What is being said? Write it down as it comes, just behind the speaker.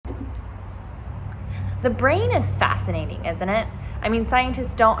The brain is fascinating, isn't it? I mean,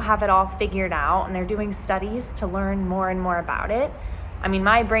 scientists don't have it all figured out, and they're doing studies to learn more and more about it. I mean,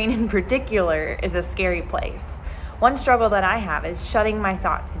 my brain in particular is a scary place. One struggle that I have is shutting my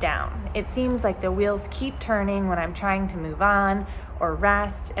thoughts down. It seems like the wheels keep turning when I'm trying to move on or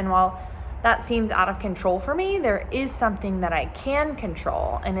rest, and while that seems out of control for me, there is something that I can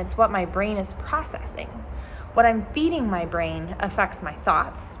control, and it's what my brain is processing. What I'm feeding my brain affects my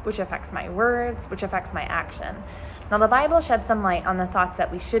thoughts, which affects my words, which affects my action. Now, the Bible sheds some light on the thoughts that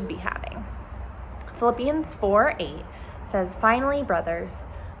we should be having. Philippians 4:8 says, "Finally, brothers,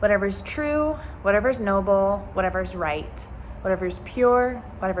 whatever is true, whatever is noble, whatever is right, whatever is pure,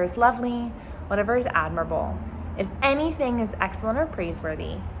 whatever is lovely, whatever is admirable, if anything is excellent or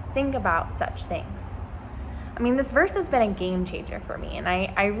praiseworthy, think about such things." I mean, this verse has been a game changer for me, and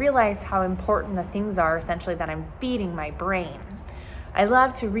I realize how important the things are essentially that I'm feeding my brain. I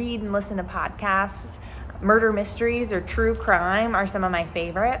love to read and listen to podcasts. Murder mysteries or true crime are some of my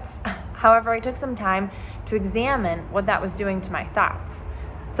favorites. However, I took some time to examine what that was doing to my thoughts.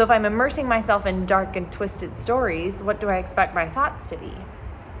 So if I'm immersing myself in dark and twisted stories, what do I expect my thoughts to be?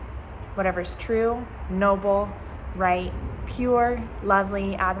 Whatever's true, noble, right, pure,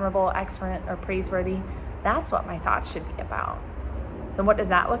 lovely, admirable, excellent, or praiseworthy, that's what my thoughts should be about. So what does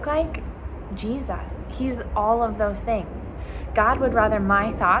that look like? Jesus. He's all of those things. God would rather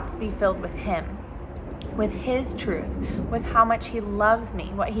my thoughts be filled with Him, with His truth, with how much He loves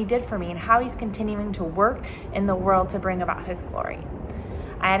me, what He did for me, and how He's continuing to work in the world to bring about His glory.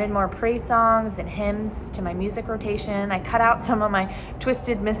 I added more praise songs and hymns to my music rotation. I cut out some of my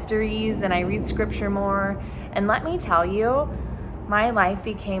twisted mysteries and I read scripture more. And let me tell you, my life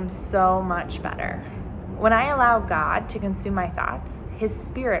became so much better. When I allow God to consume my thoughts, His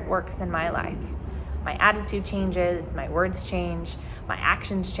Spirit works in my life. My attitude changes, my words change, my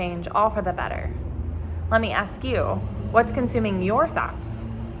actions change, all for the better. Let me ask you, what's consuming your thoughts?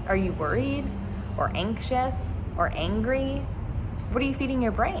 Are you worried or anxious or angry? What are you feeding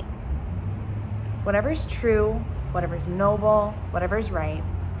your brain? Whatever's true, whatever's noble, whatever's right,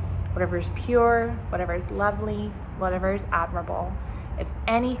 whatever's pure, whatever's lovely, whatever is admirable, if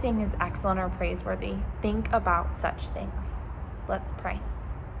anything is excellent or praiseworthy, think about such things. Let's pray.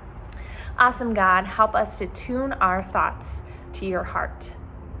 Awesome God, help us to tune our thoughts to your heart.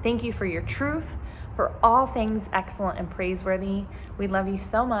 Thank you for your truth, for all things excellent and praiseworthy. We love you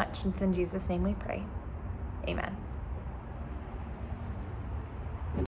so much. It's in Jesus' name we pray.